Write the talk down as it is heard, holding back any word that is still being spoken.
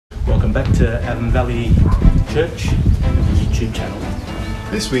Welcome back to Avon Valley Church YouTube channel.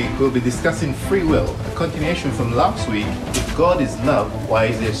 This week we'll be discussing free will, a continuation from last week. If God is love, why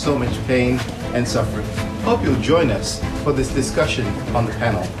is there so much pain and suffering? Hope you'll join us for this discussion on the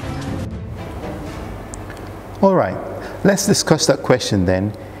panel. All right, let's discuss that question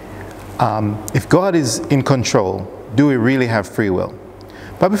then. If God is in control, do we really have free will?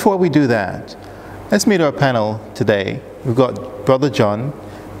 But before we do that, let's meet our panel today. We've got Brother John,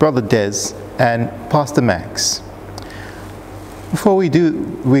 Brother Des, and Pastor Max. Before we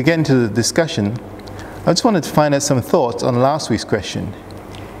get into the discussion, I just wanted to find out some thoughts on last week's question.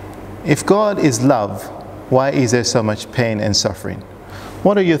 If God is love, why is there so much pain and suffering?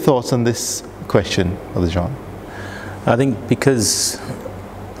 What are your thoughts on this question, Brother John? I think because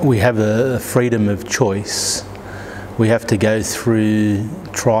we have a freedom of choice, we have to go through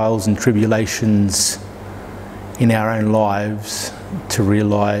trials and tribulations in our own lives to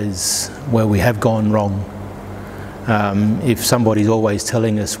realise where we have gone wrong. If somebody's always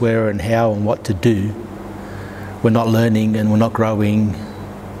telling us where and how and what to do, we're not learning and we're not growing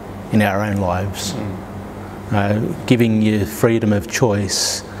in our own lives. Giving you freedom of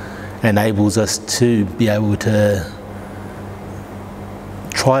choice enables us to be able to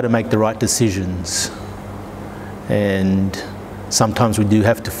try to make the right decisions. And sometimes we do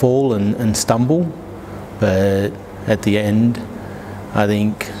have to fall and stumble, but at the end, I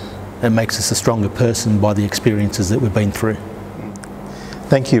think it makes us a stronger person by the experiences that we've been through.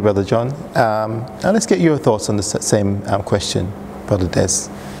 Thank you, Brother John. Now let's get your thoughts on the same question, Brother Des.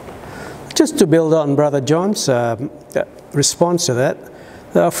 Just to build on Brother John's response to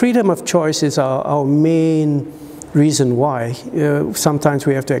that, freedom of choice is our main reason why. Sometimes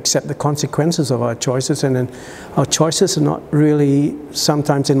we have to accept the consequences of our choices, and then our choices are not really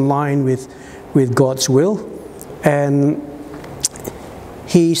sometimes in line with God's will. And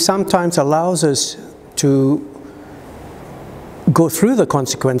He sometimes allows us to go through the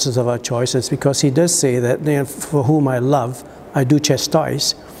consequences of our choices, because He does say that, for whom I love, I do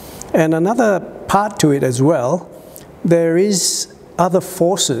chastise. And another part to it as well, there is other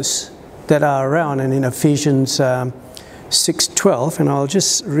forces that are around, and in Ephesians 6:12, and I'll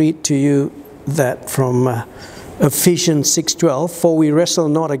just read to you that from Ephesians 6:12, for we wrestle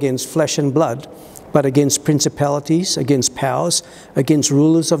not against flesh and blood, but against principalities, against powers, against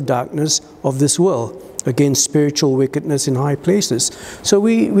rulers of darkness of this world, against spiritual wickedness in high places. So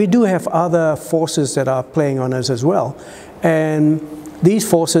we do have other forces that are playing on us as well. And these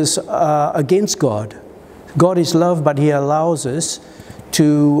forces are against God. God is love, but He allows us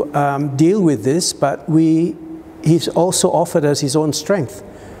to deal with this, but He's also offered us His own strength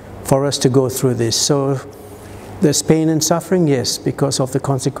for us to go through this. So there's pain and suffering, yes, because of the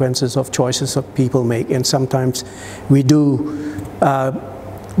consequences of choices that people make, and sometimes we do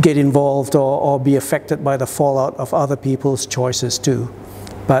get involved or be affected by the fallout of other people's choices too.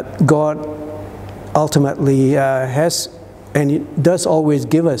 But God ultimately has, and He does always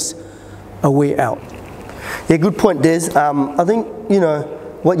give us a way out. Yeah, good point, Des. I think,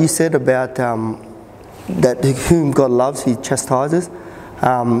 what you said about that whom God loves, He chastises.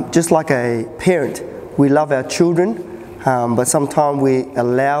 Just like a parent, we love our children, but sometimes we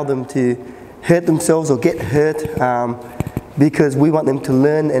allow them to hurt themselves or get hurt because we want them to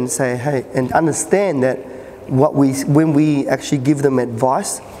learn and say, hey, and understand that when we actually give them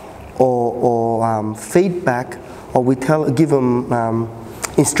advice or feedback, or we give them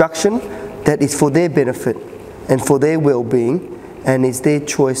instruction, that is for their benefit and for their well-being, and it's their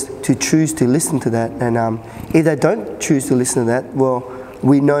choice to choose to listen to that. And if they don't choose to listen to that, well,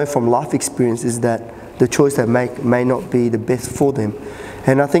 we know from life experiences that the choice they make may not be the best for them.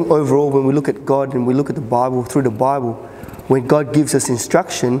 And I think overall, when we look at God and we look at the Bible, through the Bible, when God gives us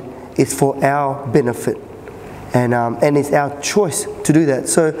instruction, it's for our benefit. And it's our choice to do that.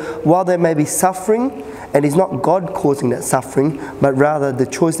 So while there may be suffering, and it's not God causing that suffering, but rather the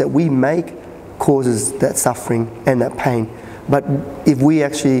choice that we make causes that suffering and that pain. But if we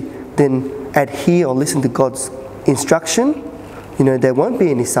actually then adhere or listen to God's instruction, there won't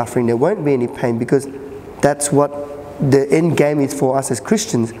be any suffering, there won't be any pain, because that's what the end game is for us as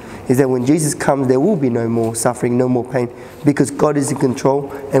Christians, is that when Jesus comes, there will be no more suffering, no more pain, because God is in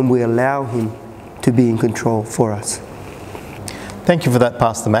control and we allow Him to be in control for us. Thank you for that,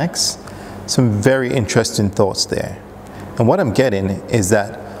 Pastor Max. Some very interesting thoughts there. And what I'm getting is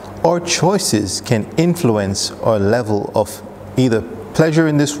that our choices can influence our level of either pleasure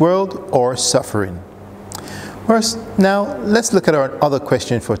in this world or suffering. First, now let's look at our other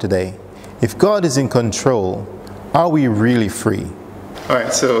question for today. If God is in control, are we really free? All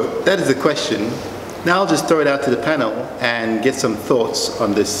right, so that is the question. Now I'll just throw it out to the panel and get some thoughts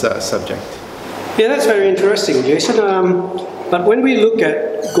on this subject. Yeah, that's very interesting, Jason. But when we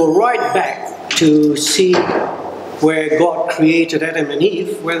go right back to see where God created Adam and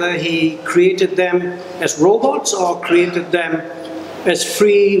Eve, whether He created them as robots or created them as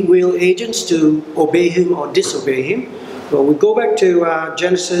free will agents to obey Him or disobey Him. Well, we go back to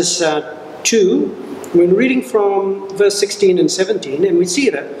Genesis 2. We're reading from verse 16 and 17, and we see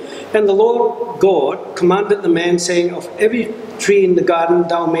that. And the Lord God commanded the man, saying, of every tree in the garden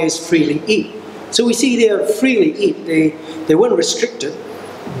thou mayest freely eat. So we see they freely eat. They weren't restricted.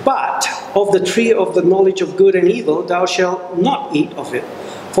 But of the tree of the knowledge of good and evil thou shalt not eat of it.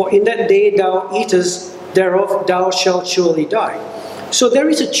 For in that day thou eatest thereof, thou shalt surely die. So there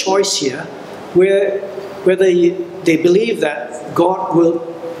is a choice here, whether they believe that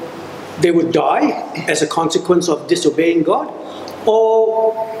they would die as a consequence of disobeying God,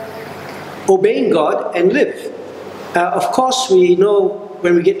 or obeying God and live. Of course, we know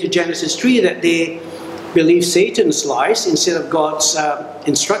when we get to Genesis 3 that they believe Satan's lies instead of God's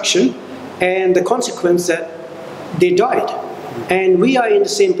instruction, and the consequence that they died. And we are in the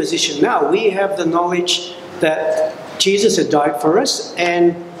same position now. We have the knowledge that Jesus had died for us,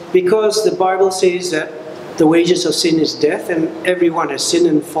 and because the Bible says that the wages of sin is death, and everyone has sinned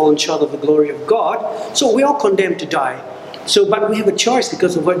and fallen short of the glory of God, so we are condemned to die. But we have a choice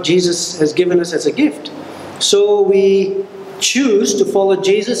because of what Jesus has given us as a gift. So we choose to follow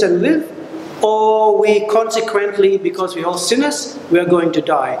Jesus and live, or we consequently, because we're all sinners, we are going to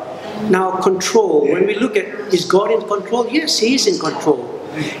die. Now, control. When we look at, is God in control? Yes, He is in control.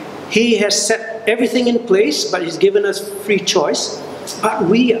 He has set everything in place, but He's given us free choice. But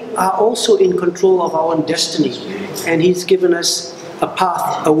we are also in control of our own destiny, and He's given us a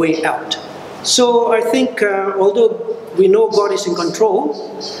path, a way out. So I think, although we know God is in control,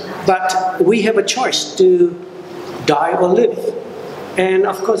 but we have a choice to die or live. And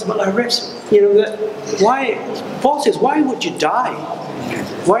of course, but I rest. Why? Paul says, "Why would you die?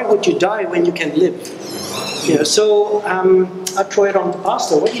 Why would you die when you can live?" So I'll throw it on to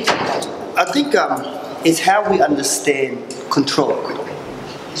Pastor. What do you think? I think it's how we understand control.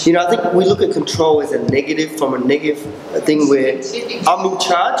 I think we look at control as a negative, from a negative thing where I'm in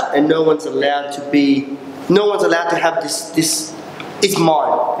charge and no one's allowed to have this, it's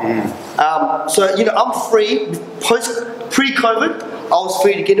mine. So, I'm free. Pre-COVID, I was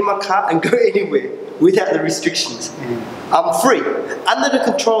free to get in my car and go anywhere without the restrictions. I'm free. Under the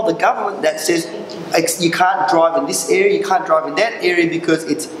control of the government that says you can't drive in this area, you can't drive in that area because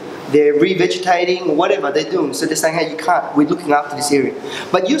they're revegetating or whatever they're doing. So they're saying, hey, you can't, we're looking after this area.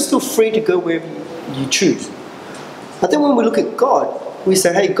 But you're still free to go wherever you choose. But then when we look at God, we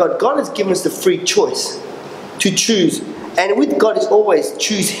say, hey, God has given us the free choice to choose. And with God, it's always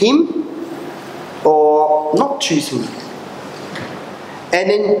choose Him or not choose Him.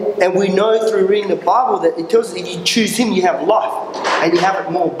 And we know through reading the Bible that it tells us if you choose Him, you have life. And you have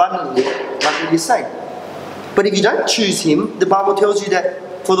it more abundantly, like what you're saying. But if you don't choose Him, the Bible tells you that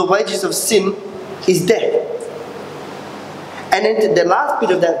for the wages of sin is death. And then the last bit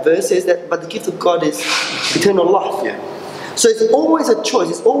of that verse says that, but the gift of God is eternal life. Yeah. So it's always a choice.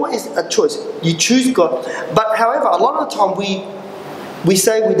 It's always a choice. You choose God. But however, a lot of the time we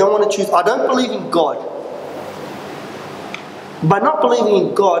say we don't want to choose. I don't believe in God. By not believing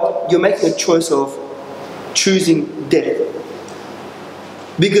in God, you're making a choice of choosing death.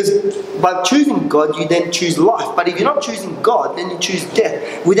 Because by choosing God, you then choose life. But if you're not choosing God, then you choose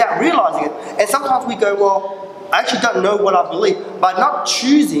death without realizing it. And sometimes we go, well, I actually don't know what I believe. By not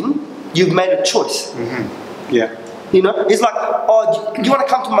choosing, you've made a choice. Mm-hmm. Yeah. It's like, oh, do you want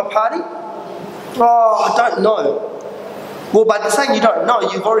to come to my party? Oh, I don't know. Well, by saying you don't know,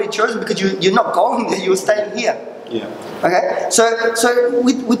 you've already chosen because you're not going there, you're staying here. Yeah. Okay? So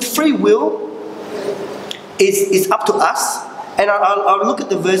with free will, it's up to us. And I'll look at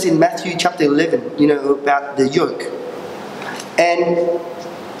the verse in Matthew chapter 11, about the yoke. And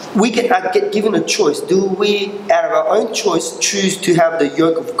we get given a choice. Do we, out of our own choice, choose to have the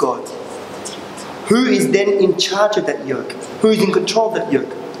yoke of God? Who is then in charge of that yoke? Who is in control of that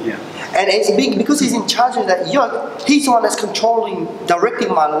yoke? Yeah. And it's big because He's in charge of that yoke. He's the one that's directing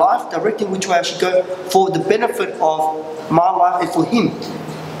my life, directing which way I should go for the benefit of my life and for Him.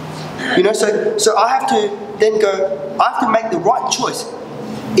 So I have to then go, I have to make the right choice.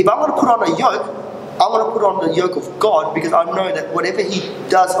 If I'm going to put on a yoke, I'm going to put on the yoke of God, because I know that whatever He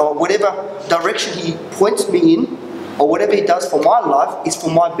does or whatever direction He points me in, or whatever He does for my life is for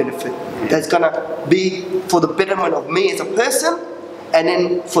my benefit. That's going to be for the betterment of me as a person, and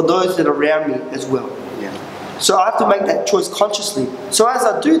then for those that are around me as well. Yeah. So I have to make that choice consciously. So as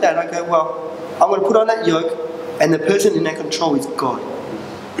I do that, I go, well, I'm going to put on that yoke, and the person in that control is God.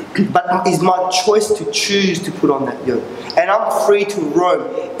 But it's my choice to choose to put on that yoke. And I'm free to roam.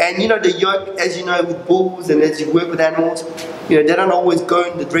 And you know, the yoke, as you know, with bulls and as you work with animals, you know, they don't always go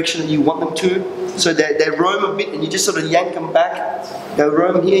in the direction that you want them to. So they roam a bit and you just sort of yank them back. They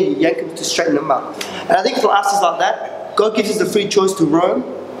roam here, you yank them to straighten them up. And I think for us it's like that. God gives us the free choice to roam,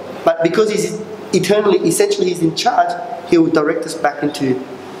 but because He's eternally, essentially He's in charge, He will direct us back into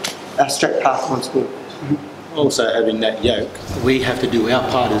a straight path once more. Also having that yoke, we have to do our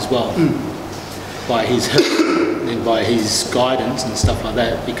part as well, by His help and by His guidance and stuff like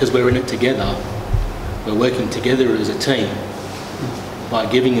that, because we're in it together. We're working together as a team by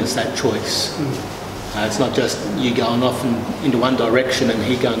giving us that choice. It's not just you going off into one direction and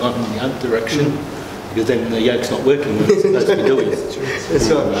he going off in the other direction, because then the yoke's not working what it's supposed to be doing. That's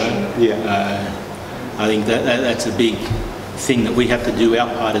right. I think that's a big thing that we have to do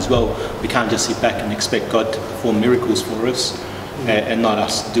our part as well. We can't just sit back and expect God to perform miracles for us and not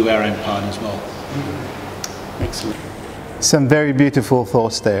us do our own part as well. Excellent. Some very beautiful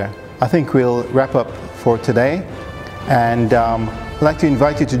thoughts there. I think we'll wrap up for today, and I'd like to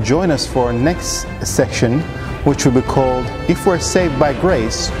invite you to join us for our next section, which will be called If We're Saved by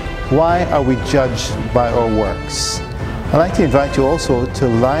Grace, Why Are We Judged by Our Works? I'd like to invite you also to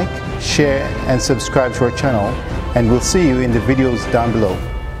like, share and subscribe to our channel, and we'll see you in the videos down below.